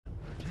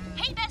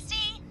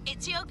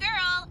It's your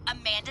girl,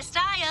 Amanda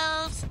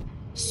Styles.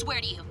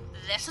 Swear to you,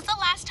 this is the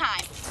last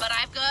time, but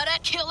I've got a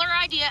killer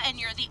idea and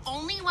you're the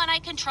only one I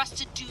can trust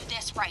to do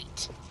this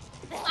right.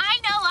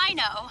 I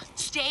know.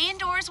 Stay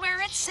indoors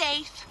where it's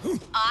safe.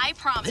 I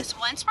promise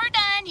once we're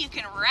done, you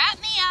can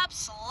wrap me up,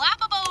 slap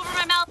a bow over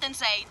my mouth and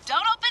say,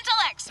 don't open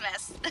till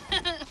Xmas.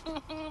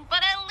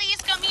 But at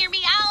least come hear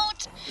me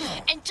out.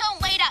 And don't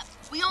wait up.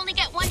 We only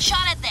get one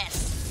shot at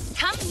this.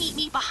 Come meet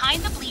me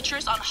behind the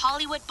bleachers on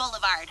Hollywood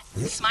Boulevard.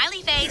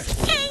 Smiley face.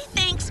 Hey,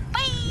 thanks.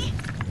 Bye.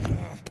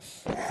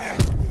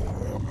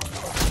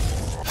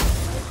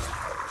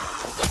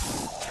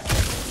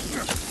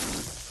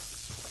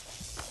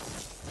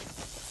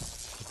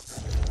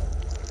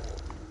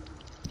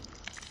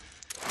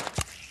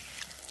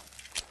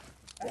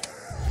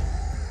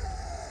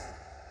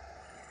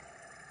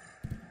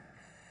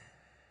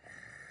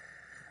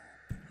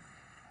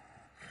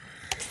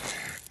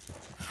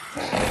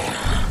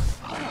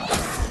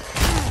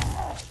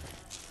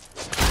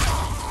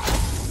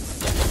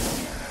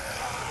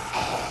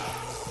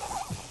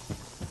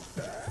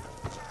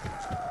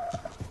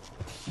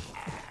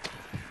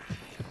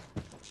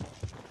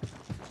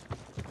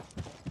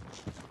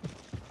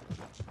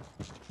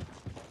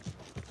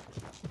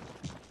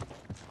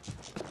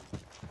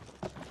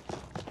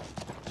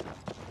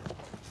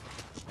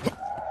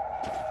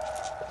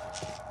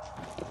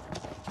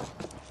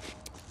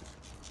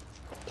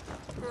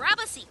 Grab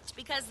a seat,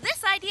 because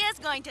this idea is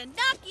going to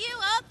knock you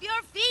off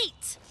your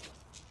feet.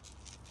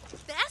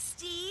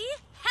 Bestie,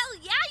 hell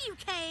yeah you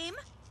came.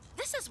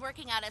 This is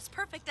working out as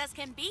perfect as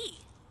can be.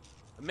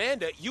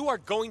 Amanda, you are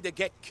going to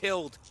get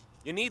killed.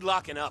 You need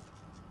locking up.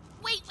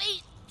 Wait,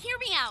 hear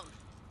me out.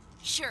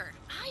 Sure,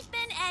 I've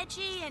been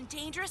edgy and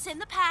dangerous in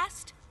the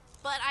past,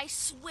 but I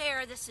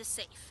swear this is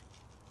safe.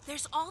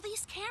 There's all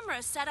these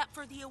cameras set up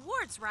for the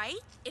awards, right?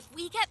 If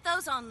we get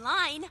those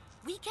online,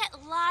 we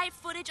get live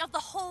footage of the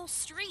whole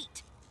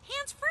street.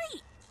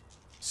 Hands-free.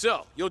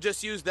 So, you'll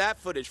just use that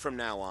footage from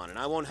now on, and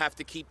I won't have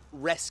to keep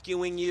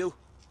rescuing you?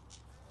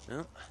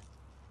 Well,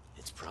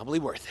 it's probably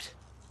worth it.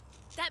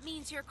 That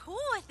means you're cool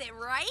with it,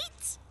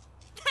 right?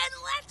 Then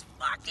let's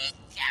fucking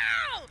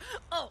go!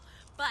 Oh,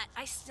 but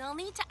I still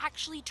need to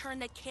actually turn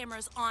the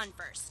cameras on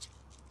first.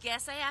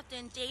 Guess I have to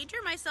endanger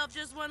myself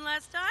just one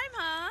last time,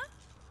 huh?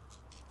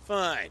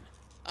 Fine.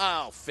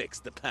 I'll fix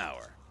the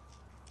power.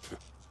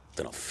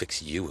 Then I'll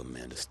fix you,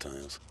 Amanda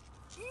Styles.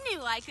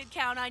 Knew I could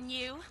count on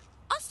you.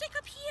 I'll stick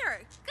up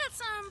here. Got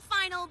some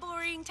final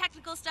boring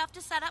technical stuff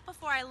to set up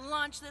before I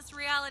launch this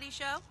reality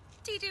show.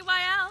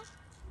 TTYL.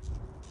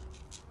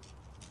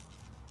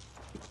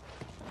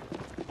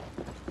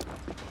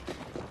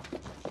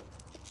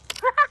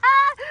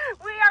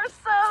 We are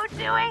so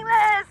doing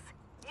this!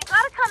 You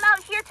gotta come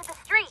out here to the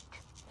street.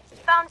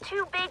 Found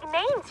two big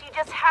names you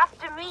just have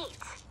to meet.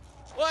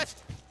 What?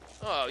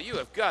 Oh, you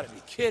have got to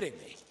be kidding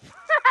me.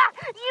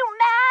 You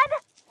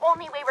mad?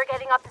 Only way we're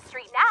getting off the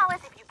street now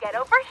is if you get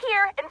over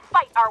here and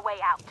fight our way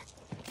out.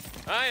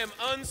 I am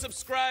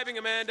unsubscribing,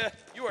 Amanda.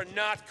 You are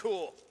not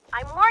cool.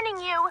 I'm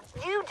warning you,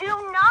 you do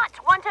not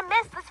want to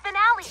miss this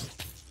finale.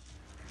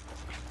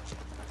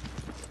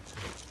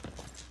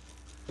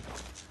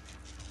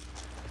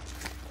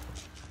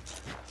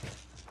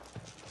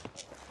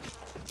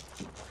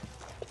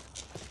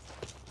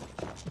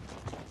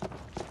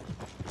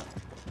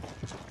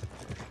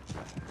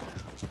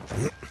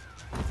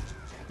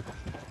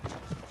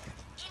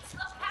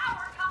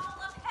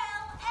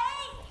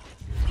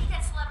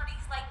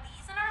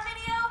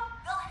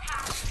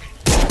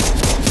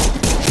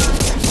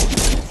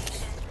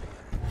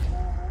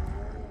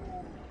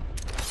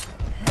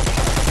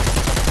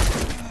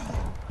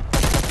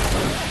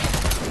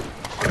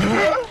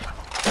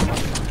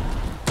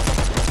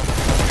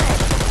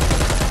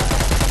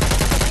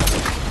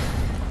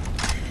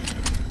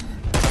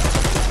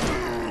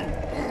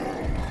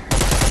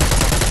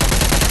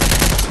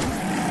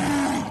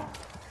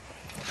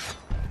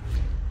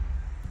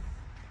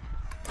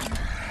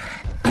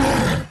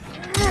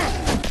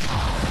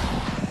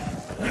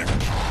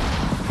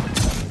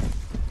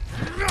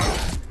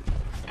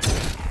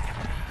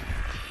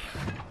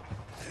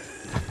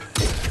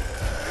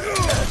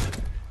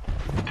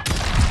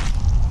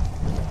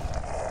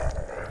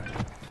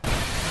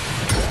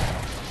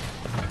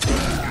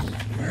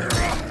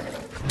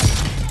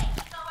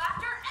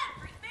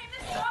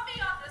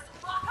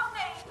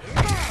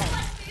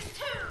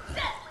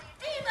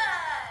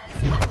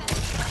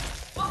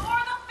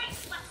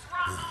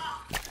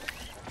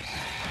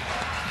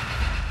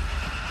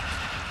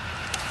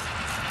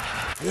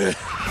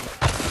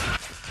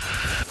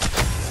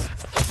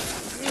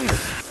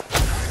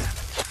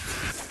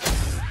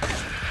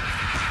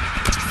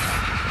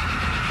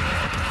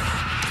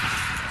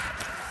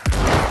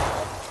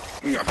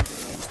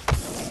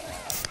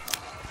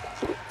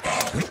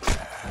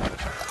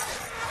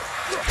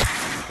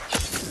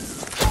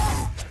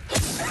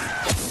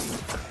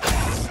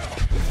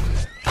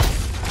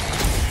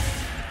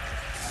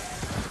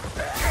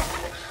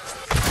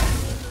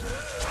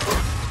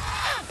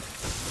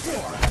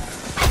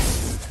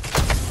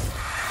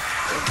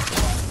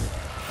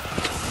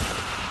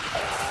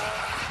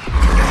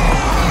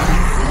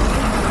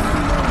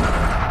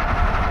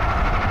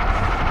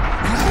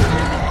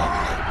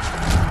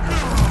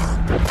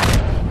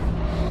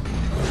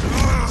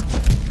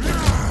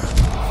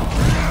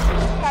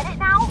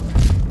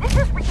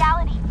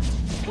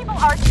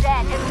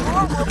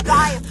 More will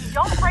die if we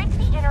don't break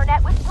the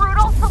internet with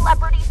brutal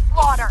celebrity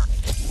slaughter.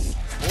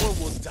 More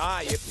will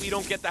die if we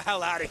don't get the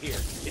hell out of here.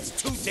 It's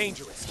too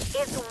dangerous.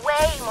 It's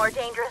way more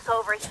dangerous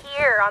over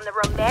here on the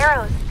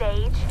Romero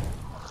stage.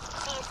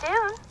 See you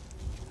soon.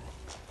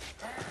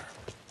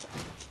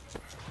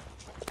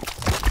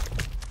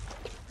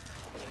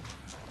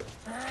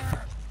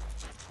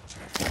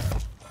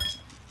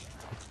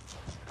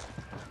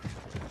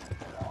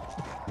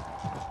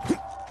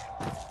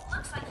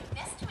 Looks like you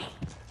missed me.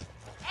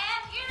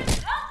 And you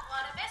don't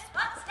want to miss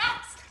what's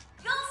next.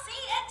 You'll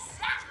see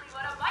exactly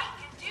what a bite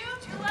can do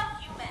to a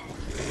human.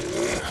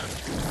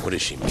 What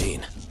does she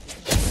mean?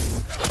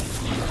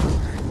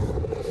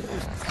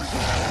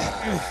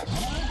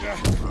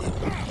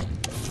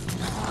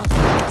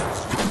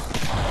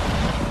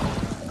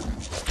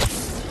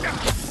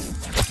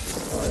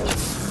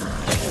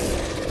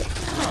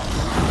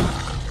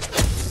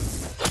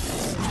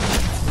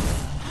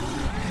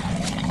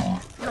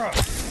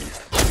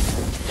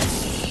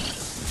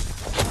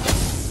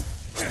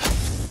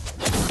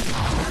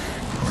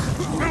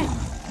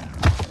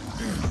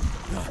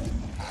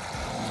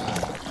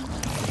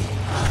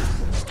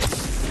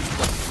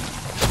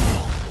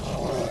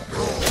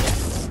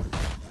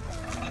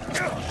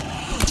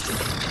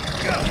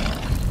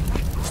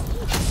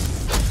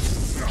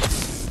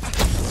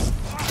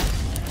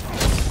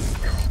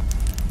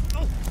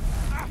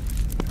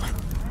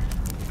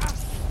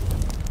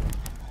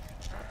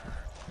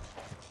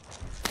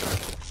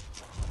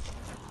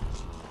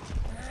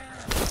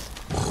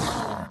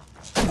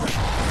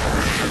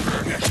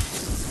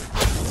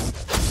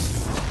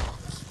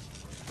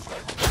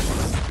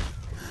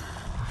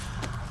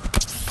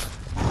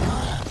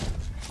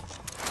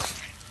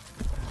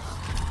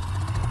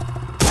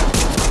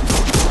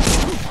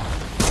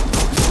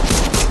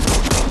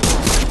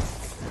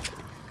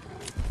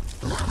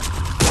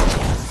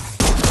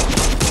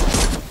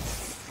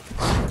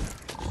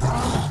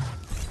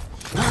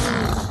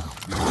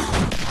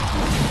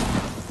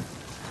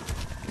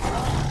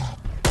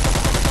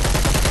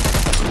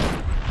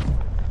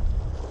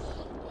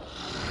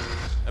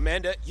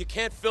 Amanda, you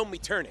can't film me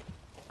turning.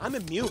 I'm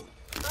immune.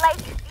 Like,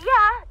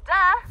 yeah,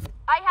 duh.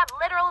 I have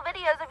literal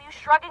videos of you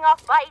shrugging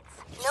off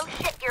bites. No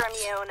shit, you're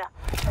immune.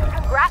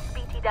 Congrats,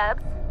 BT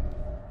Dubs.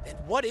 Then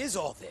what is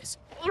all this?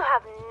 You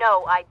have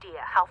no idea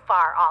how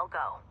far I'll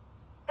go.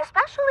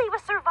 Especially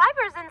with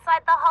survivors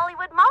inside the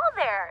Hollywood Mall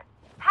there.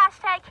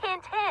 Hashtag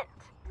hint hint.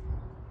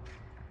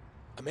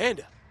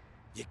 Amanda,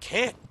 you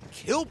can't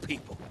kill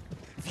people.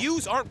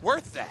 Views aren't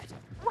worth that.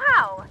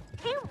 Wow,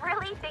 you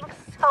really think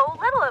so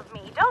little of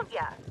me, don't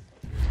ya?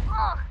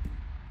 Ugh.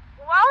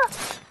 Well,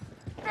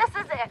 this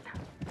is it.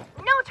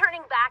 No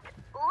turning back.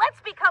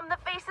 Let's become the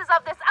faces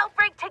of this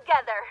outbreak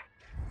together.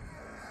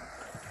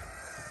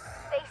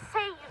 They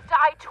say you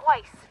die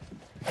twice.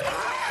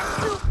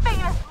 You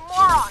famous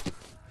morons.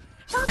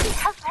 Not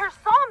because they're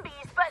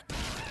zombies, but...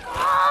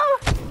 Oh!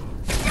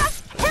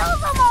 Just kill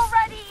them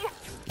already!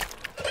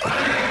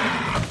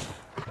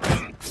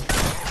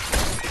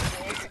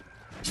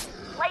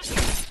 Like, you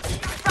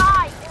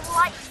die in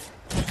life,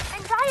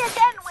 and die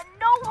again when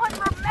no one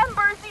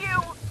remembers you.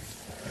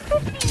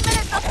 15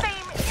 minutes of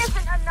fame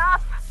isn't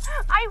enough.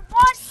 I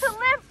want to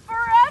live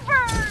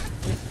forever!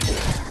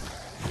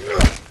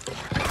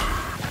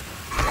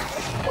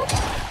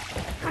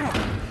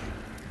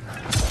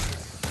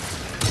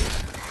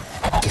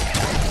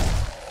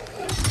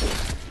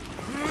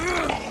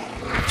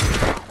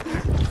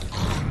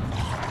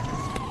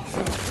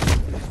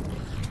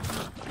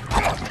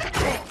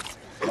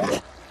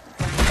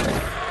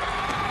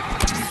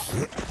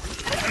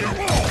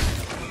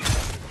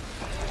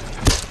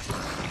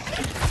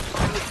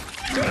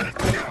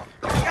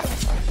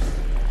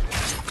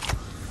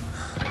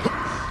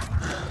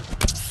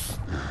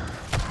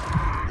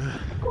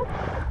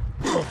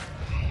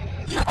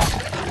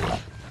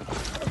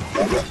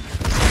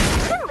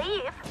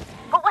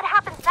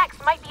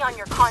 On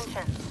your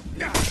conscience.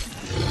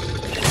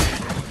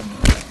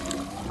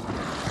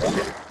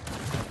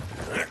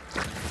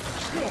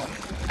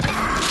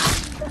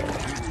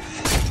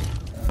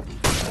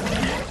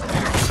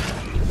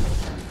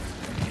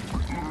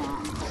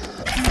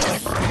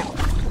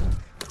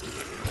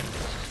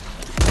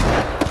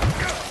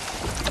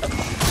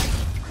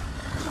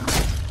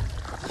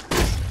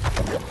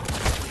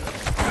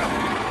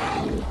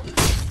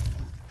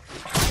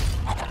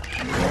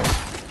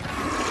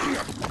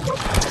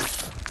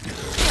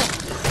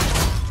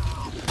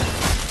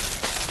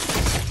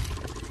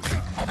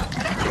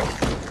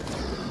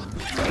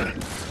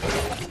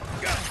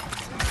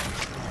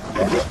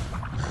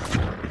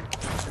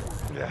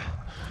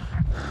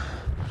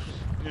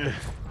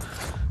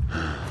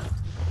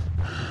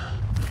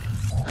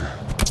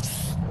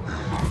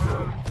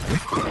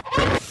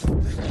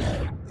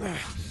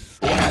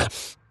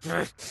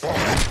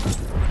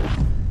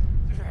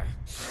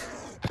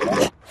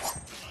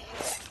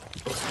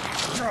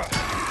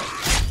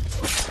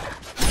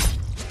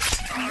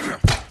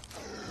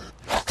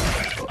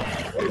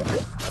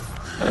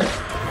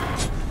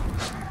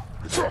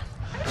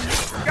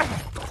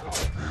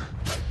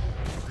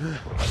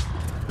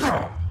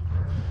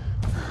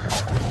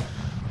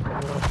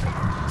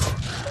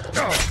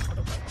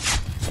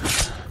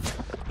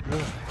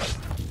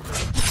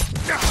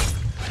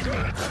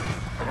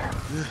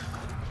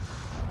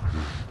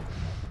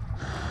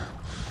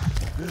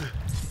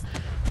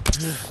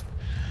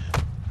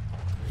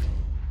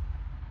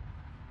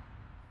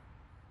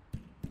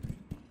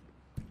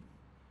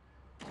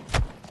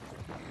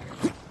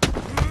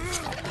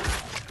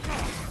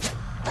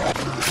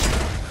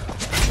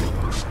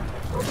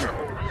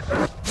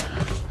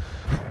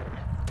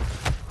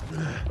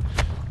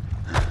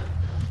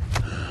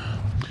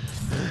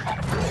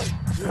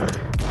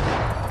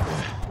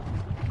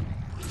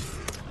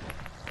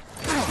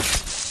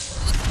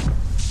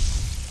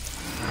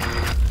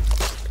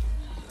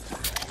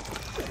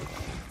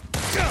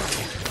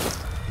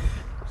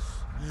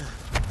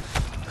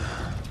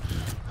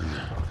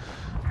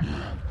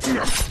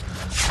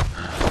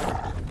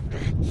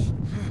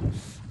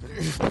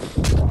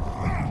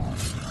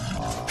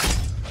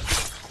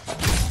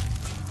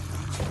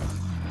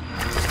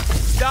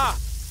 Stop!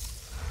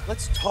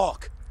 Let's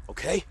talk,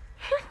 okay?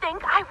 You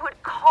think I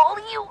would call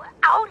you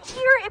out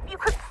here if you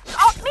could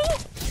stop me?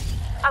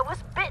 I was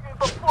bitten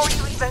before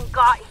you even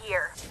got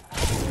here.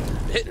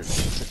 Bitten?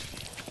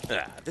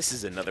 This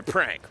is another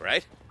prank,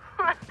 right?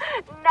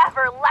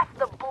 Never left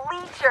the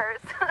bleachers.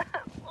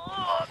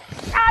 Oh,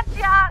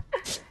 gotcha!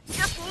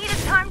 Just needed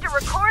time to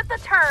record the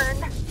turn.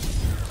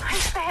 My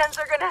fans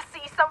are gonna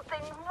see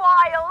something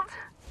wild.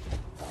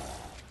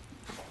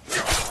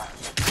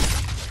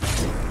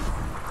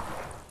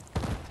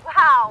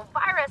 Wow,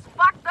 Virus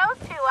fucked those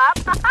two up.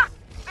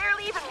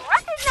 Barely even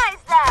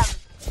recognized them.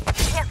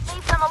 Can't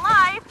save them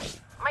alive.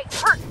 Might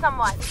hurt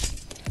someone.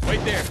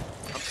 Wait there.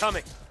 I'm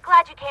coming.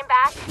 Glad you came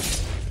back.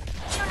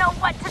 You know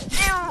what to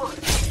do.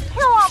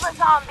 Kill all the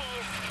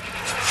zombies.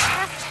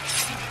 Just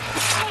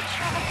make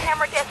sure the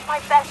camera gets my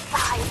best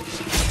side.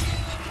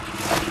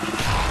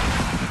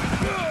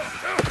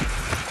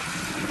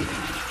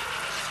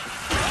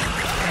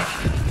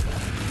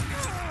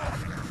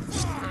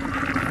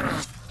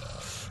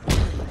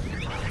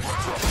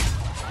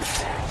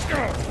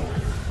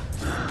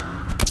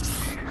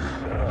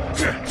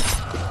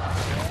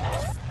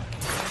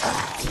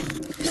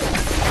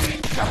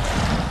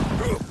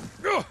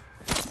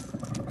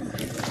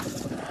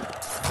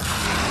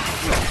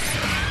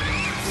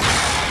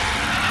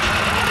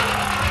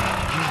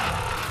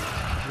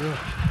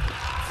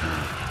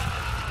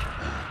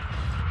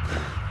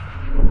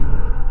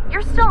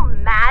 You're still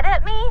mad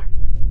at me?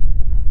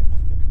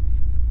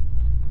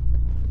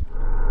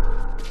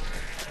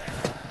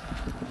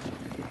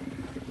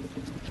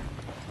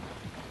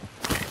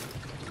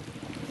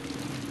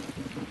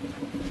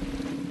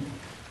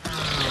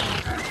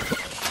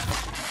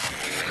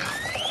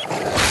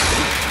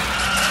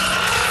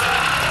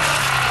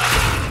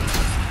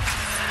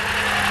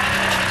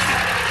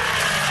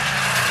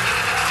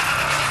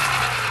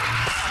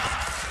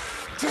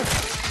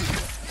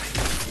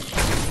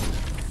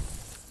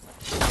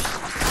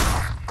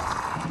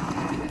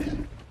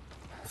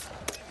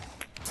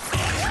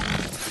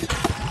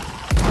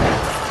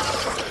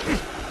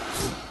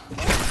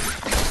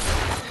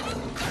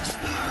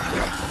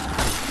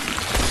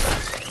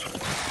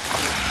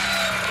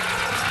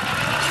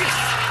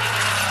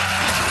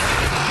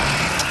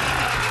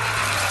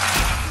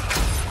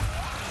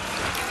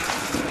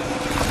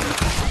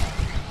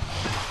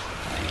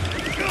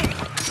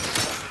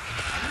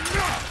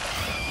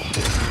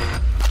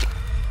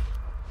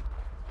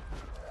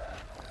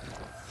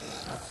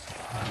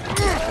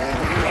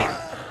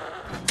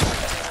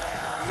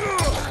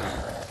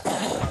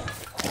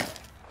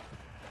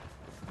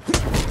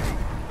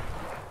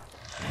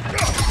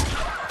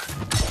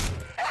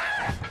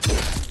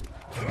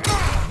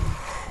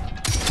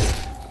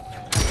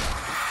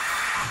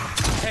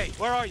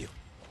 Where are you?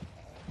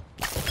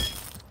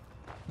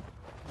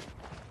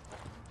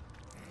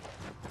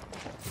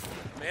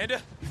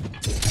 Amanda?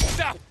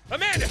 Stop!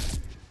 Amanda!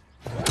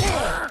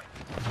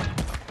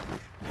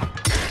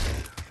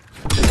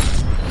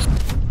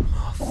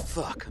 Oh,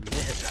 fuck,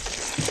 Amanda.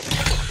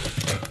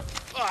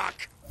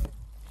 Fuck!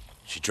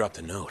 She dropped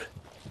a note.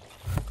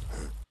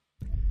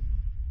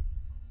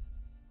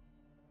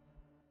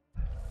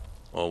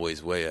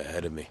 Always way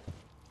ahead of me.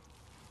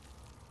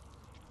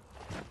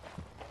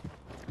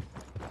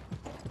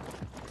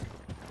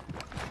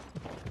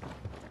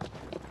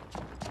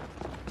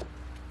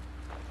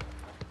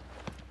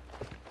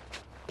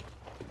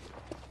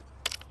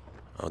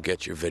 I'll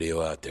get your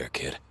video out there,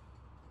 kid.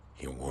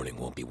 Your warning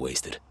won't be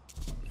wasted.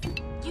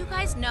 You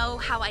guys know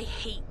how I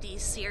hate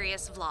these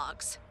serious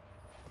vlogs.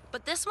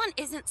 But this one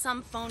isn't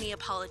some phony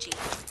apology.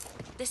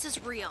 This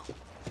is real.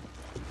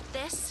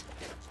 This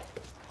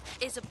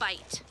is a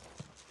bite.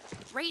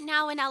 Right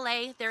now in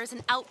LA, there is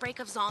an outbreak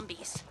of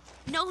zombies.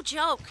 No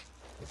joke.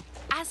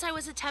 As I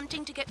was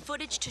attempting to get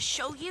footage to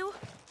show you,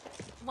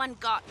 one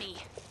got me.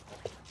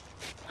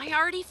 I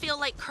already feel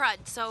like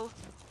crud, so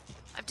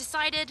I've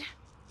decided,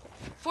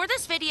 for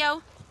this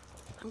video,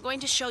 I'm going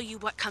to show you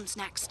what comes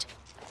next.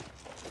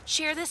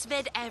 Share this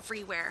vid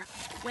everywhere.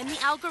 When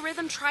the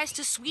algorithm tries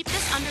to sweep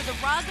this under the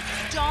rug,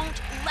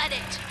 don't let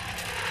it.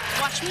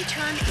 Watch me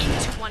turn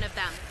into one of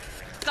them.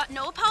 Got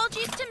no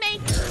apologies to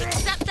make,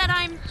 except that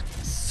I'm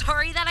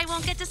Sorry that I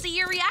won't get to see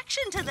your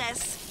reaction to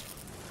this.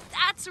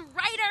 That's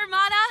right,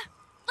 Armada.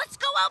 Let's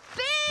go out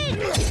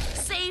big!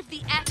 Save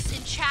the X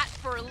in chat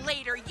for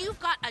later. You've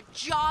got a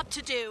job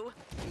to do.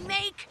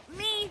 Make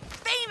me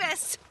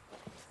famous!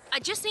 I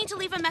just need to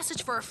leave a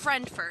message for a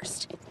friend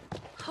first.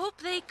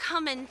 Hope they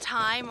come in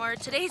time or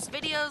today's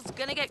video's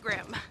gonna get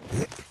grim.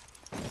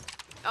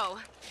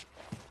 Oh.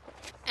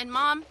 And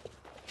Mom,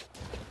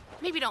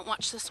 maybe don't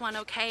watch this one,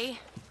 okay?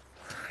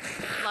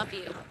 Love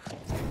you.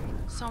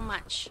 So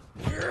much.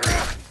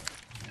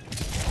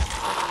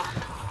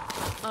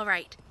 All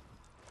right.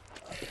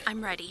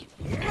 I'm ready.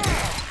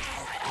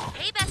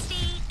 Hey,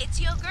 bestie.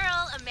 It's your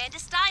girl, Amanda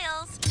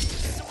Styles.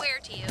 Swear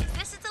to you,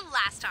 this is the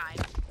last time.